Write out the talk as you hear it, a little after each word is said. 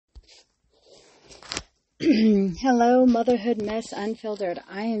Hello, Motherhood Mess Unfiltered.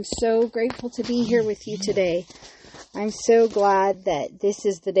 I am so grateful to be here with you today. I'm so glad that this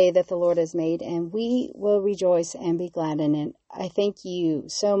is the day that the Lord has made, and we will rejoice and be glad in it. I thank you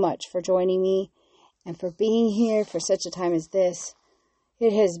so much for joining me and for being here for such a time as this.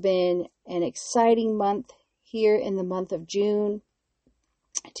 It has been an exciting month here in the month of June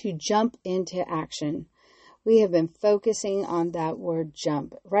to jump into action. We have been focusing on that word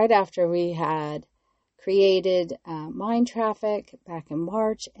jump right after we had created mind traffic back in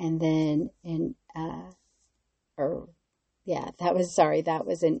March, and then that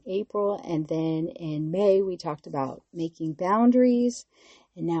was in April, and then in May we talked about making boundaries,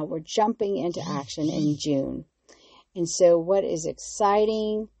 and now we're jumping into action in June. And so what is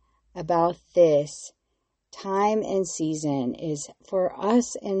exciting about this time and season is for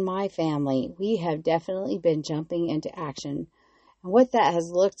us and my family, we have definitely been jumping into action. And what that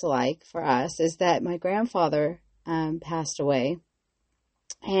has looked like for us is that my grandfather passed away.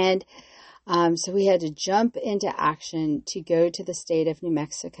 And so we had to jump into action to go to the state of New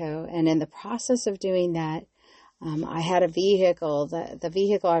Mexico. And in the process of doing that, I had a vehicle. The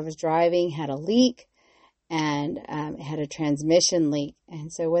vehicle I was driving had a leak, and it had a transmission leak.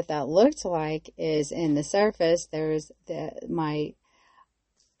 And so what that looked like is in the surface, there was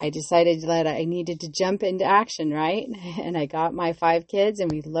I decided that I needed to jump into action, right? And I got my 5 kids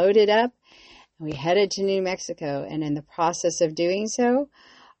and we loaded up and we headed to New Mexico. And in the process of doing so,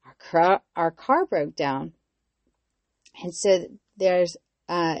 our car broke down. And so there's,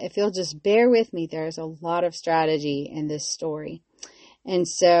 if you'll just bear with me, there's a lot of strategy in this story. And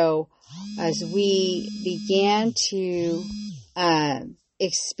so as we began to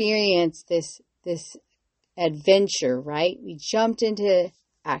experience this adventure, right? We jumped into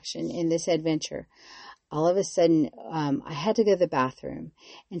action in this adventure. All of a sudden, I had to go to the bathroom,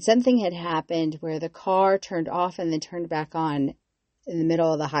 and something had happened where the car turned off and then turned back on in the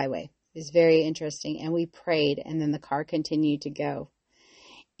middle of the highway. It was very interesting, and we prayed, and then the car continued to go.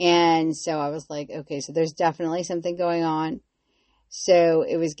 And so I was like, okay, so there's definitely something going on. So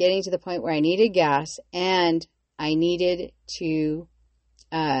it was getting to the point where I needed gas, and I needed to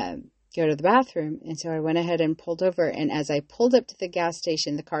go to the bathroom. And so I went ahead and pulled over. And as I pulled up to the gas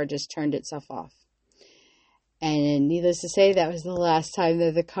station, the car just turned itself off. And needless to say, that was the last time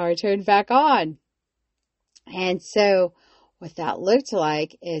that the car turned back on. And so what that looked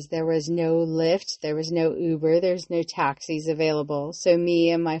like is there was no Lyft, there was no Uber, there's no taxis available. So me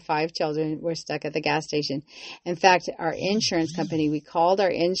and my 5 children were stuck at the gas station. In fact, our insurance company, we called our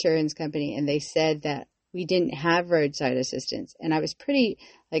insurance company, and they said that we didn't have roadside assistance. And I was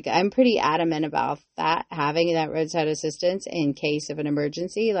I'm pretty adamant about that, having that roadside assistance in case of an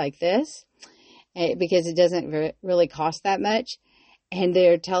emergency like this, because it doesn't really cost that much. And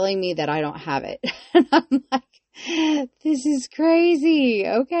they're telling me that I don't have it. And I'm like, this is crazy.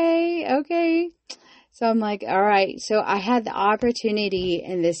 Okay. So I'm like, all right. So I had the opportunity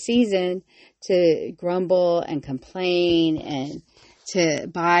in this season to grumble and complain and to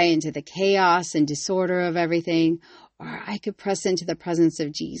buy into the chaos and disorder of everything, or I could press into the presence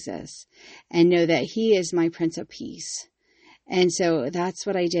of Jesus and know that He is my Prince of Peace. And so that's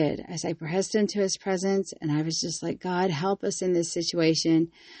what I did as I pressed into His presence, and I was just like, God, help us in this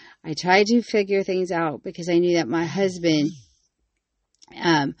situation. I tried to figure things out because I knew that my husband,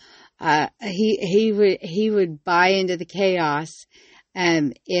 he would buy into the chaos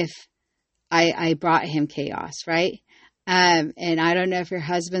if I brought him chaos, right? And I don't know if your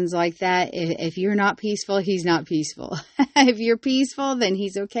husband's like that. If you're not peaceful, he's not peaceful. If you're peaceful, then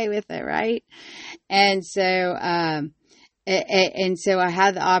he's okay with it, right? And so I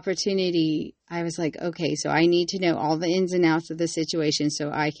had the opportunity. I was like, okay, so I need to know all the ins and outs of the situation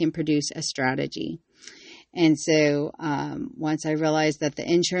so I can produce a strategy. And so once I realized that the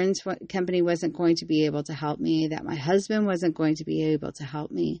insurance company wasn't going to be able to help me, that my husband wasn't going to be able to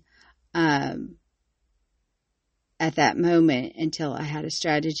help me, at that moment, until I had a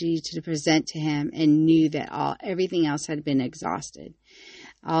strategy to present to him and knew that everything else had been exhausted,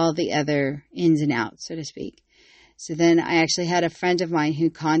 all the other ins and outs, so to speak. So then I actually had a friend of mine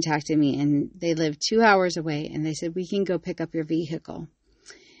who contacted me, and they lived 2 hours away, and they said, we can go pick up your vehicle.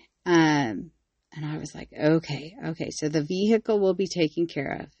 And I was like, okay. So the vehicle will be taken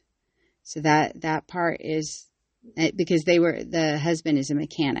care of. So that part is because the husband is a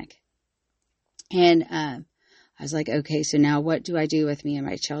mechanic. And, I was like, okay, so now what do I do with me and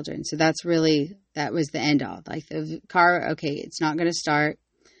my children? So that was the end all. Like the car, okay, it's not going to start.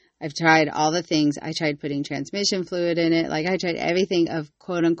 I've tried all the things. I tried putting transmission fluid in it. Like I tried everything of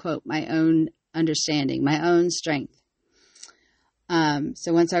quote unquote my own understanding, my own strength.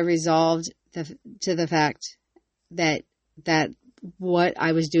 So once I resolved to the fact that what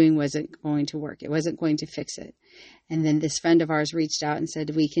I was doing wasn't going to work, it wasn't going to fix it. And then this friend of ours reached out and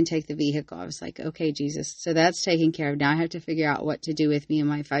said, we can take the vehicle. I was like, okay, Jesus. So that's taken care of. Now I have to figure out what to do with me and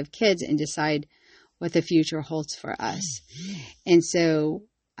my 5 kids and decide what the future holds for us. And so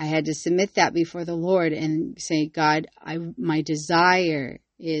I had to submit that before the Lord and say, God, my desire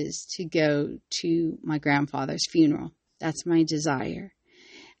is to go to my grandfather's funeral. That's my desire.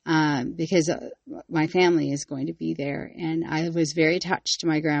 Because my family is going to be there. And I was very attached to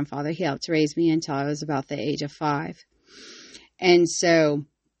my grandfather. He helped raise me until I was about the age of 5. And so,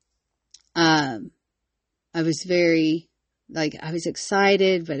 I was I was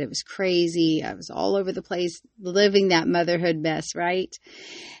excited, but it was crazy. I was all over the place living that motherhood mess, right?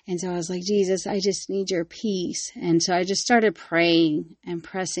 And so I was like, Jesus, I just need your peace. And so I just started praying and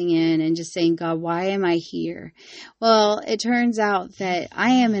pressing in and just saying, God, why am I here? Well, it turns out that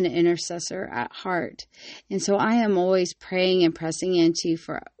I am an intercessor at heart. And so I am always praying and pressing into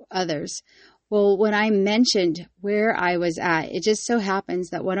for others. Well, when I mentioned where I was at, it just so happens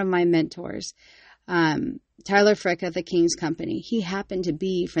that one of my mentors, Tyler Frick of the King's Company, he happened to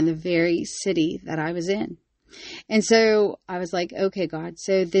be from the very city that I was in. And so I was like, okay, God,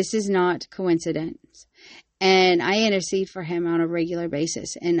 so this is not coincidence. And I intercede for him on a regular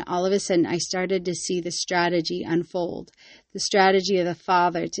basis. And all of a sudden, I started to see the strategy unfold, the strategy of the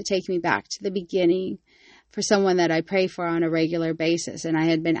Father to take me back to the beginning for someone that I pray for on a regular basis. And I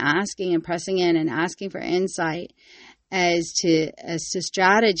had been asking and pressing in and asking for insight as to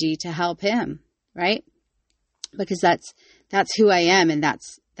strategy to help him, right? Because that's who I am, and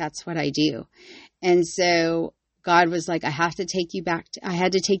that's what I do. And so God was like, I had to take you back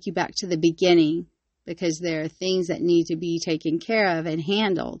to the beginning, because there are things that need to be taken care of and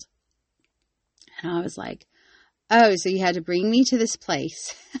handled. And I was like, oh, so you had to bring me to this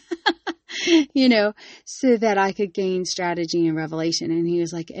place, so that I could gain strategy and revelation. And he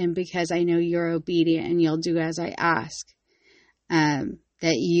was like, and because I know you're obedient and you'll do as I ask,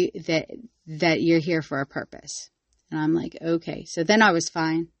 that you're here for a purpose. And I'm like, okay. So then I was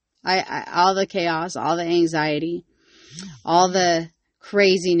fine. I all the chaos, all the anxiety, all the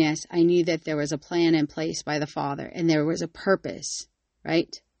craziness, I knew that there was a plan in place by the Father, and there was a purpose,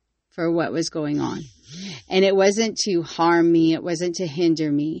 right, for what was going on. And it wasn't to harm me. It wasn't to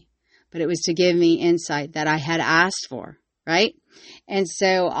hinder me, but it was to give me insight that I had asked for, right? And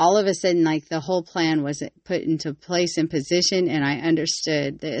so all of a sudden, like, the whole plan was put into place and position, and I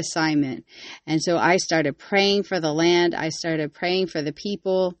understood the assignment. And so I started praying for the land. I started praying for the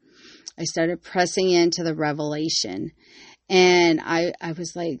people. I started pressing into the revelation. And I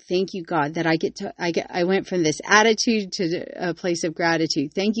was like, thank you, God, that I went from this attitude to a place of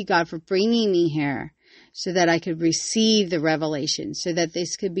gratitude. Thank you, God, for bringing me here so that I could receive the revelation, so that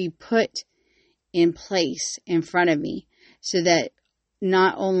this could be put in place in front of me, so that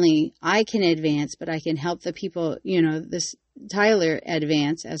not only I can advance, but I can help the people, this Tyler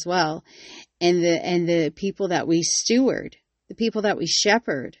advance as well. And the people that we steward, the people that we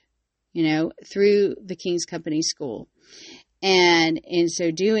shepherd, through the King's Company School. And in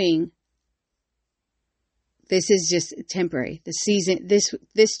so doing, this is just temporary. The season,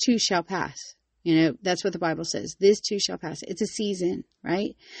 this too shall pass. That's what the Bible says. This too shall pass. It's a season,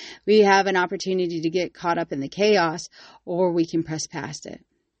 right? We have an opportunity to get caught up in the chaos, or we can press past it,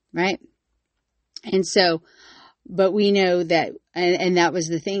 right? And so, but we know that, and that was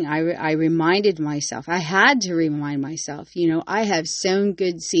the thing. I reminded myself, I had to remind myself, I have sown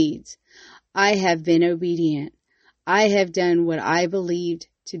good seeds. I have been obedient. I have done what I believed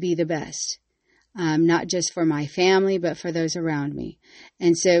to be the best. Not just for my family, but for those around me.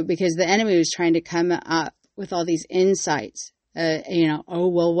 And so, because the enemy was trying to come up with all these insights, oh,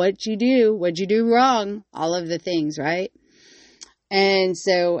 well, what'd you do? What'd you do wrong? All of the things, right? And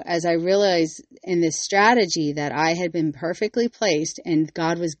so as I realized in this strategy that I had been perfectly placed and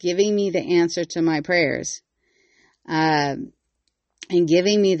God was giving me the answer to my prayers, and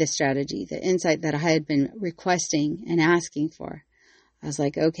giving me the strategy, the insight that I had been requesting and asking for, I was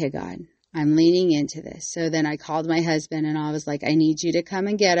like, okay, God, I'm leaning into this. So then I called my husband and I was like, I need you to come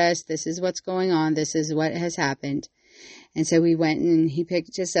and get us. This is what's going on. This is what has happened. And so we went and he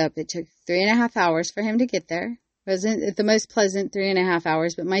picked us up. It took 3.5 hours for him to get there. It wasn't the most pleasant 3.5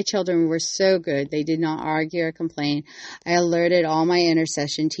 hours, but my children were so good. They did not argue or complain. I alerted all my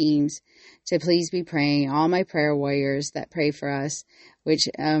intercession teams to please be praying. All my prayer warriors that pray for us, which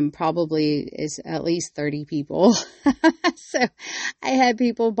probably is at least 30 people. So I had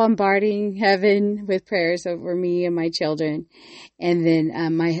people bombarding heaven with prayers over me and my children, and then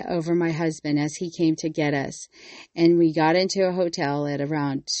over my husband as he came to get us. And we got into a hotel at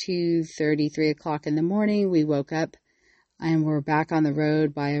around 2:30, 3 o'clock in the morning. We woke up and we're back on the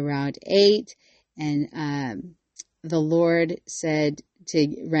road by around 8. And the Lord said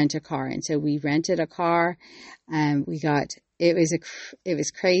to rent a car. And so we rented a car. It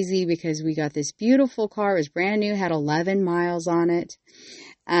was crazy because we got this beautiful car. It was brand new, had 11 miles on it.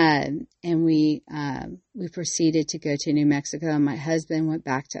 And we proceeded to go to New Mexico, and my husband went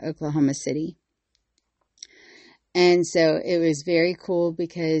back to Oklahoma City. And so it was very cool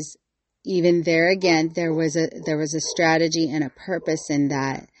because even there again, there was a strategy and a purpose in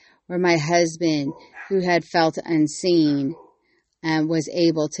that, where my husband, who had felt unseen, was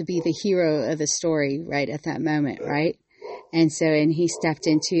able to be the hero of the story right at that moment, right? And he stepped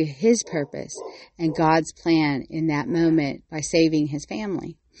into his purpose and God's plan in that moment by saving his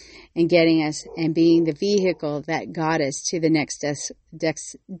family and getting us and being the vehicle that got us to the next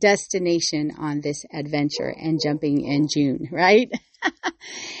destination on this adventure and jumping in June, right?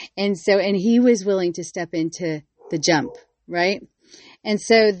 And he was willing to step into the jump, right? And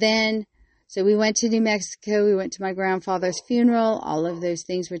so we went to New Mexico. We went to my grandfather's funeral. All of those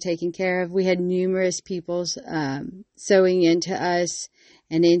things were taken care of. We had numerous people sewing into us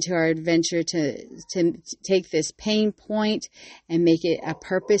and into our adventure to take this pain point and make it a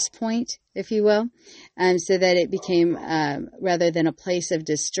purpose point, if you will, so that it became rather than a place of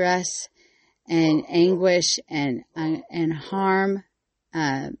distress and anguish and harm.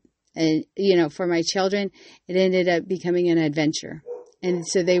 And for my children, it ended up becoming an adventure. And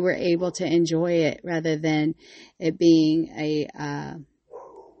so they were able to enjoy it rather than it being a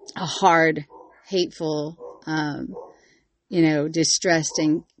hard, hateful, distressed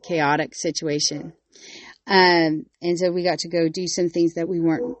and chaotic situation. And so we got to go do some things that we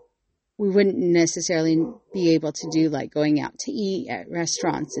wouldn't necessarily be able to do, like going out to eat at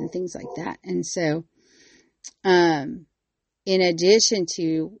restaurants and things like that. And so, in addition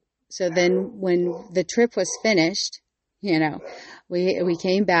to, then when the trip was finished, we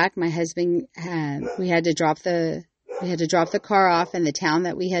came back. My husband, we had to drop the car off in the town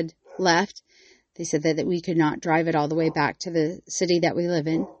that we had left. They said that we could not drive it all the way back to the city that we live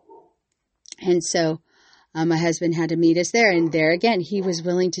in. And so, my husband had to meet us there, and there again, he was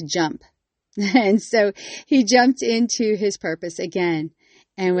willing to jump. And so he jumped into his purpose again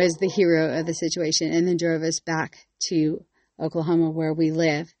and was the hero of the situation, and then drove us back to Oklahoma where we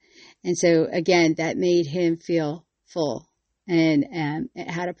live. And so again, that made him feel full, and it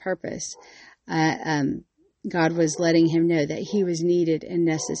had a purpose. God was letting him know that he was needed and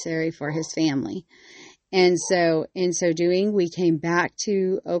necessary for his family. And so in so doing, we came back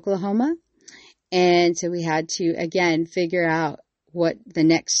to Oklahoma. And so we had to, again, figure out what the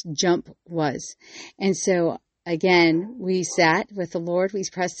next jump was. And so again, we sat with the Lord, we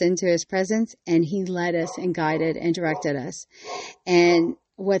pressed into his presence, and he led us and guided and directed us. And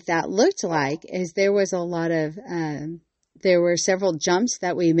what that looked like is there was a lot of, there were several jumps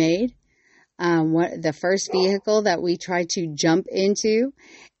that we made. The first vehicle that we tried to jump into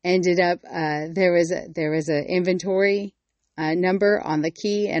ended up, there was an inventory number on the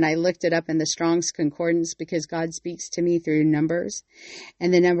key, and I looked it up in the Strong's Concordance because God speaks to me through numbers.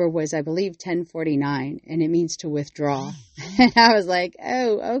 And the number was, I believe, 1049, and it means to withdraw. And I was like,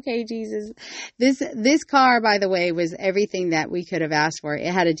 oh, okay, Jesus. This car, by the way, was everything that we could have asked for.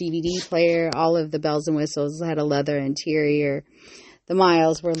 It had a DVD player, all of the bells and whistles, it had a leather interior. The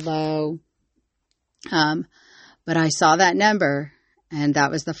miles were low. But I saw that number, and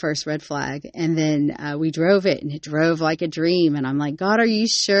that was the first red flag. And then we drove it, and it drove like a dream. And I'm like, God, are you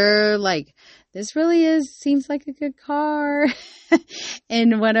sure? Like, this really seems like a good car.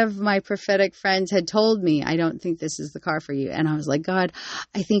 And one of my prophetic friends had told me, I don't think this is the car for you. And I was like, God,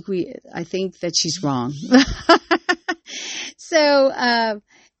 I think that she's wrong. So,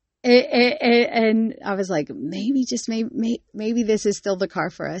 and I was like, maybe this is still the car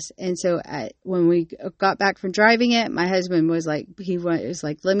for us. And so when we got back from driving it, my husband was like,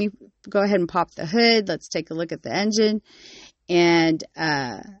 let me go ahead and pop the hood. Let's take a look at the engine. And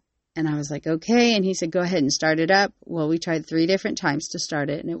I was like, okay. And he said, go ahead and start it up. Well, we tried 3 different times to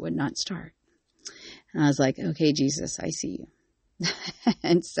start it, and it would not start. And I was like, okay, Jesus, I see you.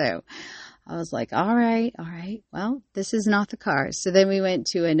 And so I was like, all right. Well, this is not the car. So then we went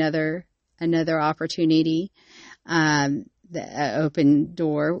to another opportunity, the open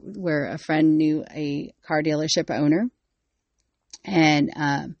door where a friend knew a car dealership owner. And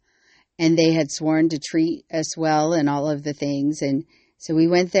and they had sworn to treat us well and all of the things. And so we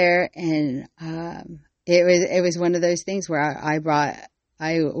went there, and it was one of those things where I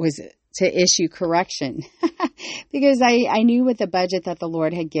was to issue correction because I knew what the budget that the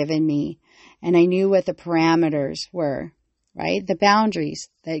Lord had given me, and I knew what the parameters were, right? The boundaries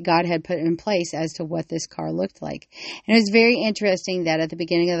that God had put in place as to what this car looked like. And it was very interesting that at the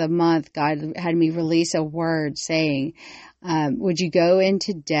beginning of the month, God had me release a word saying, would you go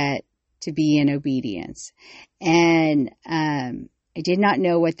into debt to be in obedience? And I did not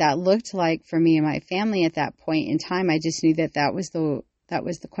know what that looked like for me and my family at that point in time. I just knew that was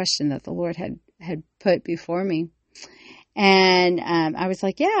the question that the Lord had put before me. And I was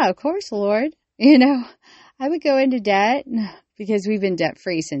like, yeah, of course, Lord. I would go into debt because we've been debt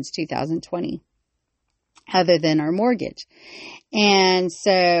free since 2020, other than our mortgage. And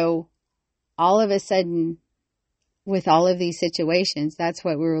so all of a sudden, with all of these situations, that's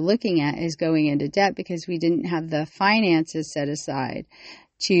what we were looking at, is going into debt because we didn't have the finances set aside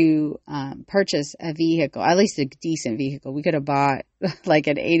to purchase a vehicle, at least a decent vehicle. We could have bought like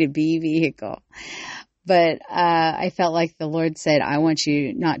an A to B vehicle. But I felt like the Lord said, I want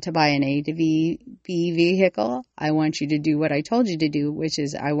you not to buy an A to B vehicle. I want you to do what I told you to do, which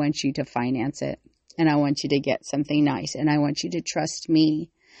is I want you to finance it. And I want you to get something nice. And I want you to trust me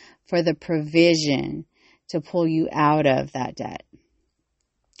for the provision to pull you out of that debt.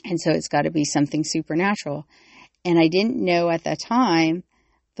 And so it's got to be something supernatural. And I didn't know at that time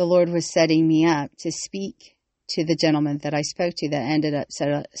the Lord was setting me up to speak to the gentleman that I spoke to that ended up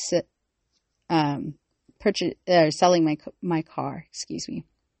selling my car, excuse me.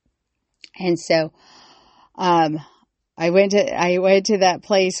 And so, I went to that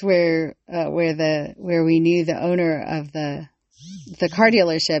place where we knew the owner of the car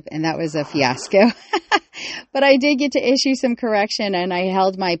dealership, and that was a fiasco. But I did get to issue some correction, and I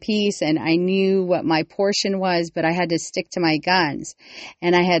held my peace, and I knew what my portion was, but I had to stick to my guns,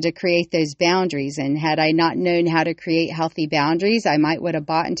 and I had to create those boundaries. And had I not known how to create healthy boundaries, I would have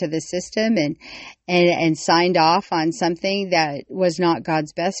bought into the system and signed off on something that was not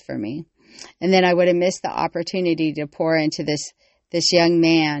God's best for me. And then I would have missed the opportunity to pour into this young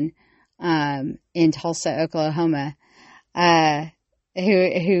man in Tulsa, Oklahoma,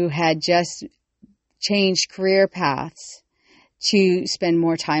 who had just changed career paths to spend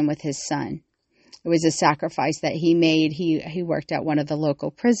more time with his son. It was a sacrifice that he made. He worked at one of the local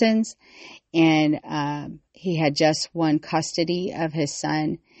prisons, and he had just won custody of his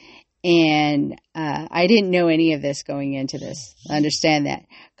son. And I didn't know any of this going into this. Understand that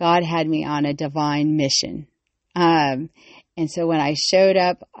God had me on a divine mission. And so when I showed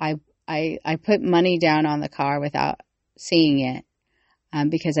up, I put money down on the car without seeing it.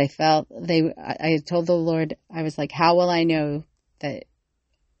 Because I felt I told the Lord, I was like, how will I know that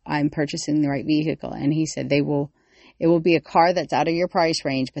I'm purchasing the right vehicle? And he said, it will be a car that's out of your price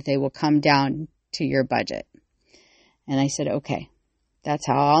range, but they will come down to your budget. And I said, okay, that's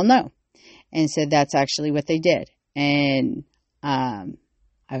how I'll know. And so that's actually what they did. And, I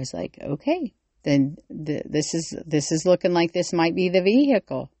was like, okay, then this is looking like this might be the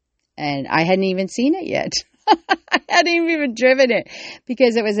vehicle. And I hadn't even seen it yet. I hadn't even driven it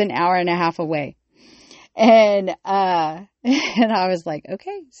because it was an hour and a half away. And I was like,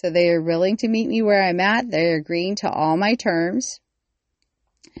 okay, so they are willing to meet me where I'm at. They're agreeing to all my terms.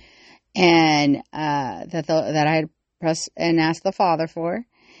 And, that I had pressed and asked the Father for,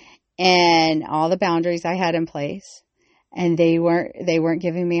 and all the boundaries I had in place. And they weren't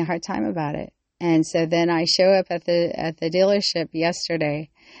giving me a hard time about it. And so then I show up at the dealership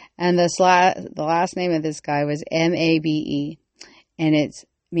yesterday, and the last name of this guy was Mabe, and it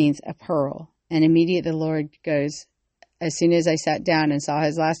means a pearl. And immediately the Lord goes, as soon as I sat down and saw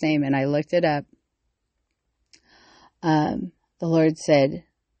his last name and I looked it up, the Lord said,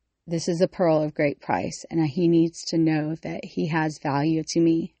 this is a pearl of great price, and he needs to know that he has value to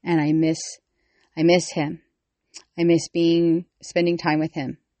me, and I miss him. I miss spending time with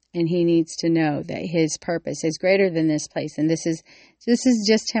him. And he needs to know that his purpose is greater than this place. And this is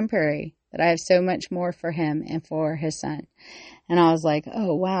just temporary, that I have so much more for him and for his son. And I was like,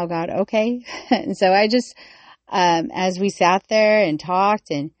 oh, wow, God, okay. And so I just, as we sat there and talked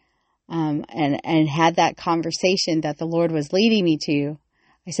and had that conversation that the Lord was leading me to,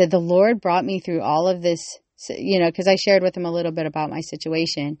 I said, the Lord brought me through all of this, because I shared with him a little bit about my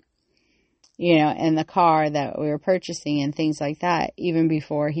situation, in the car that we were purchasing and things like that, even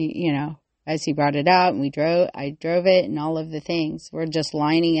before he, as he brought it out and I drove it and all of the things. We're just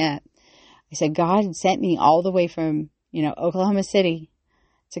lining up. I said, God sent me all the way from, Oklahoma City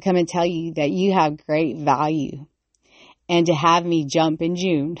to come and tell you that you have great value. and to have me jump in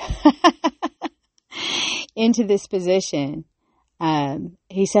June into this position.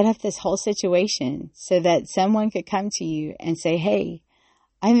 He set up this whole situation so that someone could come to you and say, hey,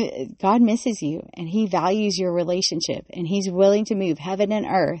 God misses you and he values your relationship and he's willing to move heaven and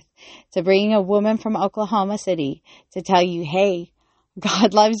earth to bring a woman from Oklahoma City to tell you, hey,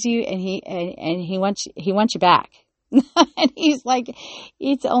 God loves you and he wants you back. And he's like,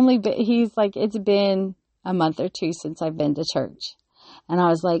 it's been a month or two since I've been to church. And I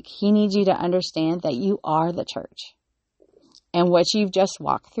was like, he needs you to understand that you are the church. And what you've just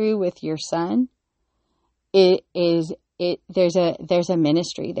walked through with your son, there's a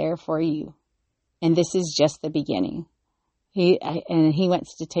ministry there for you. And this is just the beginning. He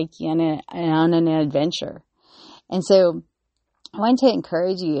wants to take you on an adventure. And so I want to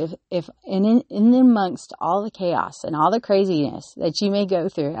encourage you, if in amongst all the chaos and all the craziness that you may go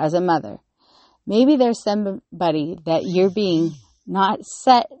through as a mother, maybe there's somebody that you're being not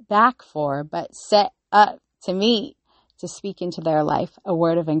set back for, but set up to meet, to speak into their life a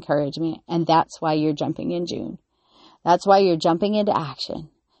word of encouragement. And that's why you're jumping in June. That's why you're jumping into action.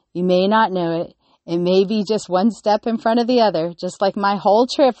 You may not know it. It may be just one step in front of the other, just like my whole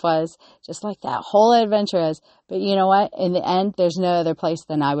trip was, just like that whole adventure is. But you know what? In the end, there's no other place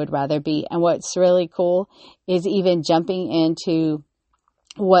than I would rather be. And what's really cool is even jumping into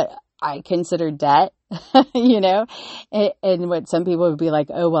what I consider debt, and what some people would be like,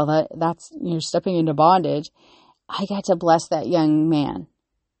 oh, well, that's, you're stepping into bondage. I got to bless that young man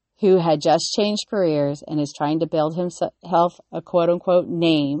who had just changed careers and is trying to build himself a quote unquote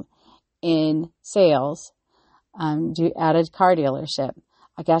name in sales, at a car dealership.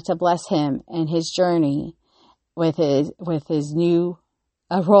 I got to bless him and his journey with his new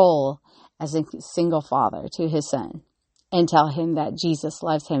role as a single father to his son, and tell him that Jesus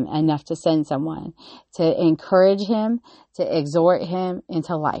loves him enough to send someone to encourage him, to exhort him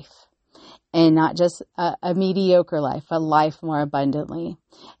into life. And not just a mediocre life, a life more abundantly.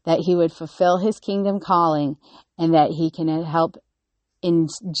 That he would fulfill his kingdom calling, and that he can help in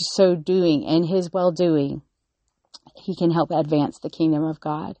so doing, in his well-doing, he can help advance the kingdom of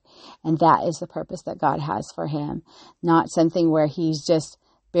God. And that is the purpose that God has for him. Not something where he's just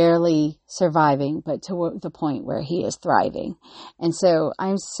barely surviving, but to the point where he is thriving. And so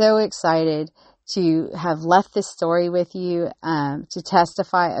I'm so excited to have left this story with you, to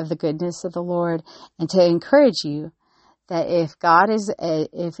testify of the goodness of the Lord, and to encourage you that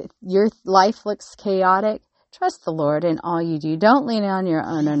if your life looks chaotic, trust the Lord in all you do. Don't lean on your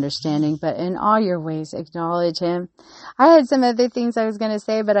own understanding, but in all your ways acknowledge him. I had some other things I was going to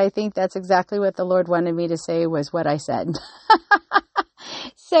say, but I think that's exactly what the Lord wanted me to say was what I said.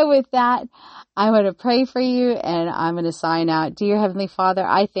 So with that, I'm going to pray for you and I'm going to sign out. Dear Heavenly Father,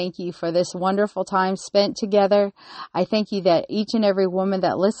 I thank you for this wonderful time spent together. I thank you that each and every woman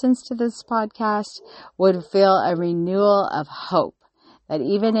that listens to this podcast would feel a renewal of hope, that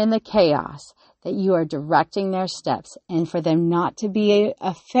even in the chaos, that you are directing their steps, and for them not to be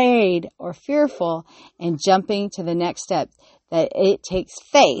afraid or fearful and jumping to the next step, that it takes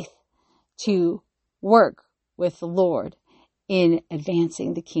faith to work with the Lord in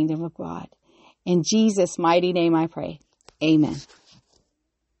advancing the kingdom of God. In Jesus' mighty name I pray. Amen.